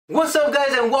What's up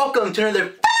guys, and welcome to another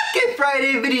fucking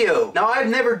Friday video. Now I've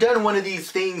never done one of these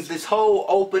things, this whole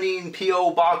opening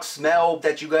PO box mail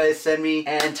that you guys send me,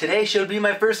 and today should be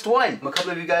my first one. A couple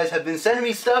of you guys have been sending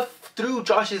me stuff through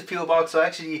Josh's PO box, so I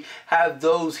actually have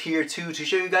those here too to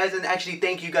show you guys and actually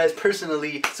thank you guys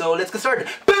personally. So let's get started.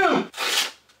 Boom!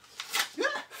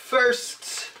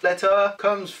 First letter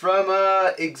comes from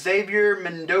Xavier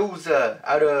Mendoza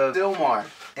out of Silmar.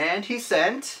 And he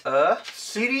sent a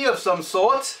CD of some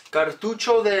sort,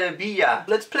 Cartucho de Villa.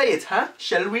 Let's play it, huh?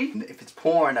 Shall we? If it's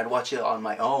porn, I'd watch it on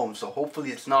my own, so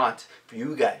hopefully it's not for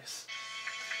you guys.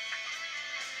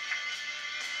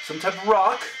 Some type of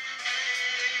rock.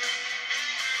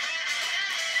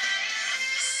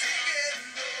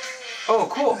 Oh,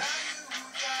 cool.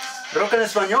 Rock en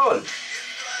español.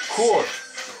 Cool.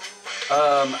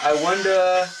 I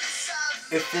wonder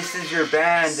if this is your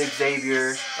band,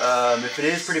 Xavier. If it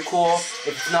is, pretty cool.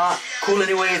 If it's not, cool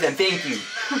anyway, then thank you.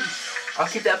 I'll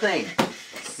keep that playing.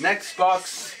 Next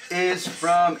box is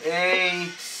from a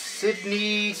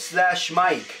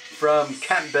Sydney/Mike from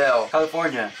Campbell,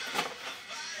 California.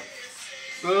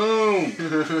 Boom!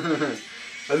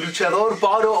 A luchador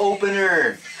bottle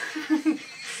opener.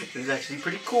 This is actually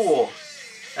pretty cool.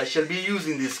 I shall be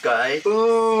using this guy.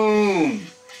 Boom!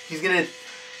 He's gonna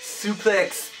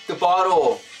suplex the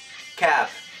bottle cap,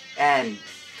 and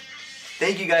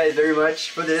thank you guys very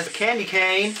much for this. A candy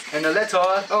cane and a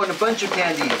letter. Oh, and a bunch of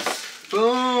candies.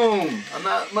 Boom! I'm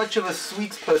not much of a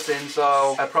sweets person,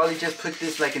 so I probably just put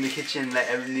this like in the kitchen, let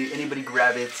anybody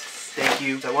grab it. Thank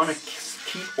you. So I want to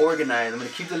keep organized. I'm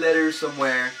gonna keep the letters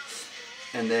somewhere,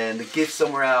 and then the gifts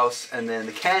somewhere else, and then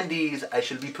the candies I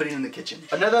should be putting in the kitchen.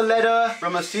 Another letter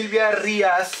from a Silvia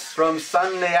Rias from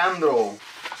San Leandro.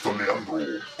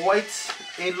 Quite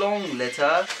a long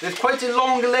letter. There's quite a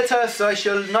long letter, so I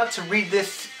shall not read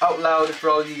this out loud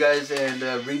for all you guys and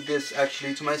read this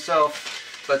actually to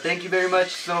myself. But thank you very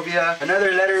much, Sylvia.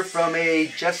 Another letter from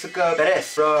a Jessica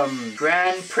Perez from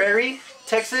Grand Prairie,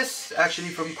 Texas. Actually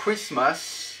from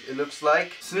Christmas, it looks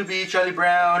like. Snoopy, Charlie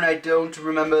Brown, I don't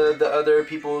remember the other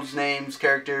people's names,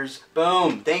 characters.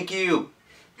 Boom, thank you.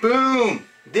 Boom!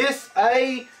 This,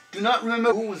 I do not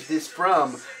remember who was this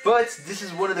from, but this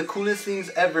is one of the coolest things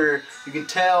ever. You can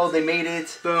tell they made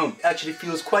it. Boom. Actually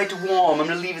feels quite warm. I'm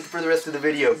gonna leave it for the rest of the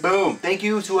video. Boom. Thank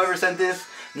you to whoever sent this.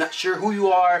 I'm not sure who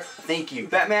you are. Thank you.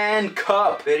 Batman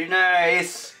cup. Very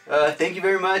nice. Thank you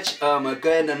very much.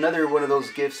 Again, another one of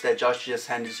those gifts that Josh just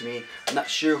handed to me. I'm not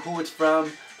sure who it's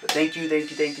from, but thank you, thank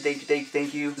you, thank you, thank you, thank you,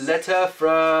 thank you. Letter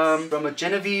from a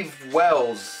Genevieve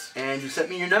Wells, and you sent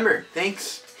me your number.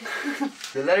 Thanks.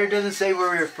 The letter doesn't say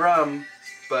where you're from,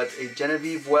 but a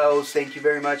Genevieve Wells, thank you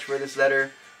very much for this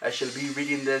letter. I shall be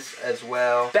reading this as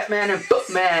well. Batman and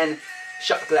Bookman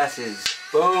shot glasses.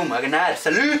 Boom, I got that.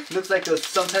 Salute! Looks like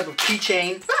some type of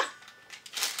keychain.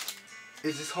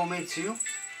 Is this homemade too?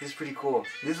 This is pretty cool.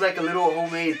 This is like a little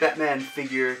homemade Batman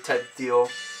figure type deal.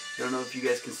 I don't know if you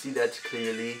guys can see that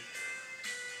clearly.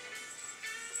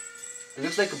 It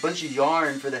looks like a bunch of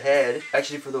yarn for the head,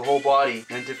 actually for the whole body,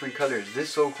 and different colors. This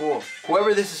is so cool.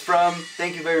 Whoever this is from,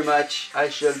 thank you very much. I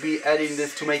shall be adding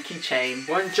this to my keychain.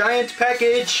 One giant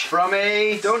package from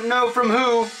a, don't know from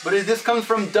who, but this comes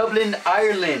from Dublin,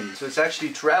 Ireland. So it's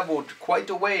actually traveled quite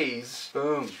a ways.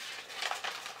 Boom.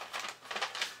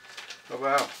 Oh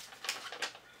wow.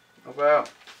 Oh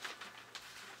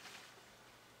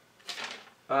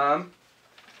wow.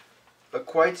 A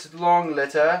quite long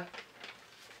letter.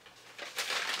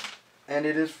 And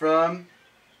it is from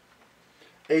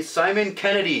a Simon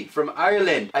Kennedy from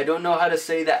Ireland. I don't know how to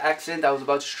say that accent. I was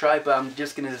about to try, but I'm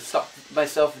just gonna stop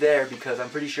myself there because I'm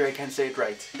pretty sure I can't say it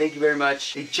right. Thank you very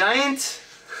much. A giant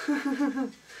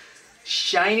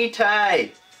shiny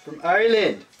tie from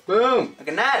Ireland. Boom! Look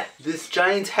at that. This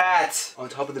giant hat on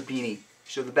top of the beanie.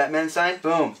 Show the Batman sign.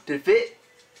 Boom. Did it fit?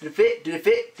 Did it fit? Did it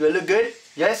fit? Do I look good?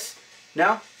 Yes?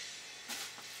 No?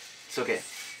 It's okay.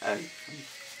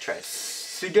 Try it.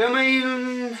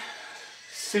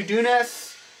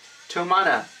 Sudunas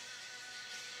Tomana.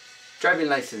 Driving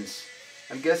license.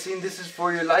 I'm guessing this is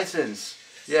for your license.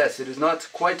 Yes, it is not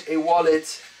quite a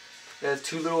wallet. It has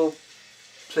two little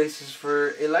places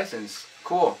for a license.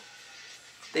 Cool.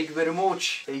 Thank you very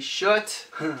much. A shirt.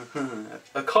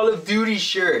 A Call of Duty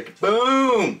shirt.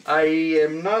 Boom! I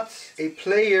am not a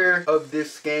player of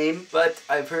this game, but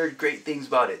I've heard great things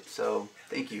about it, so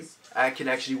thank you. I can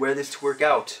actually wear this to work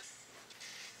out.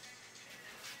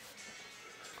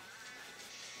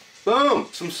 Boom!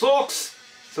 Some socks!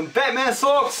 Some Batman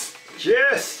socks!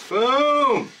 Yes!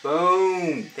 Boom!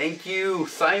 Boom! Thank you,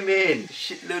 Simon!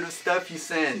 Shitload of stuff you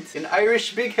sent. An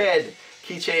Irish big head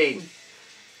keychain.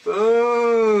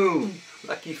 Boom!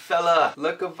 Lucky fella.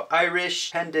 Luck of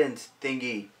Irish pendant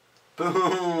thingy.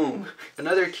 Boom.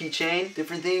 Another keychain.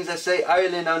 Different things that say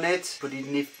Ireland on it. Pretty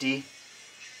nifty.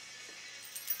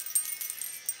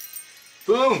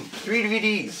 Boom. 3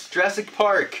 DVDs. Jurassic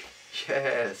Park.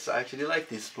 Yes, I actually like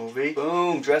this movie.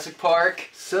 Boom. Jurassic Park.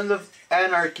 Sons of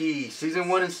Anarchy. Season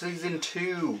 1 and Season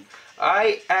 2.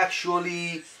 I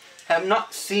actually have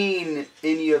not seen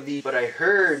any of these, but I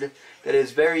heard that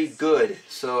it's very good.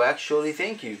 So actually,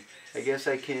 thank you. I guess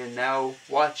I can now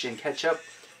watch and catch up.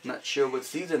 Not sure what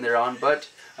season they're on, but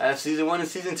I have Season 1 and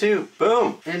Season 2.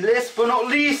 Boom! And last but not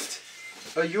least,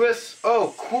 a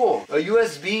oh cool, a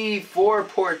USB 4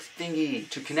 port thingy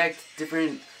to connect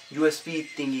different USB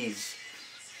thingies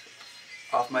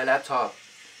off my laptop.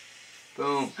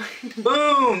 Boom.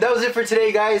 Boom! That was it for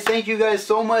today, guys. Thank you guys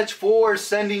so much for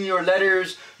sending your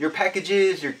letters, your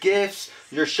packages, your gifts,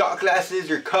 your shot glasses,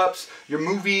 your cups, your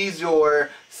movies, your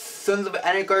Sons of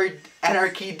Anarchy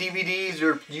DVDs,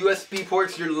 your USB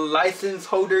ports, your license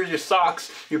holders, your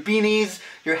socks, your beanies,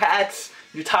 your hats,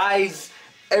 your ties,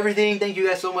 everything. Thank you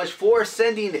guys so much for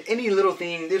sending any little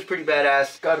thing. This is pretty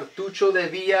badass. Cartucho de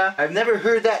Villa. I've never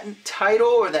heard that title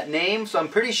or that name, so I'm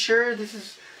pretty sure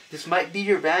this might be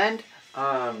your band.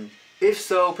 If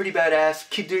so, pretty badass.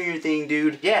 Keep doing your thing,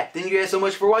 dude. Yeah, thank you guys so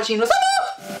much for watching. Let's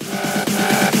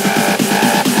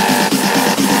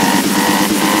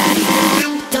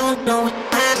don't know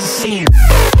how to see.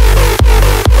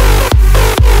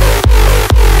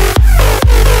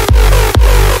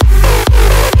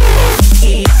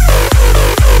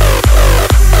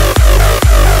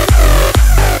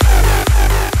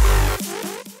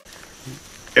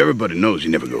 Everybody knows you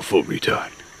never go full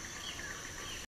retard.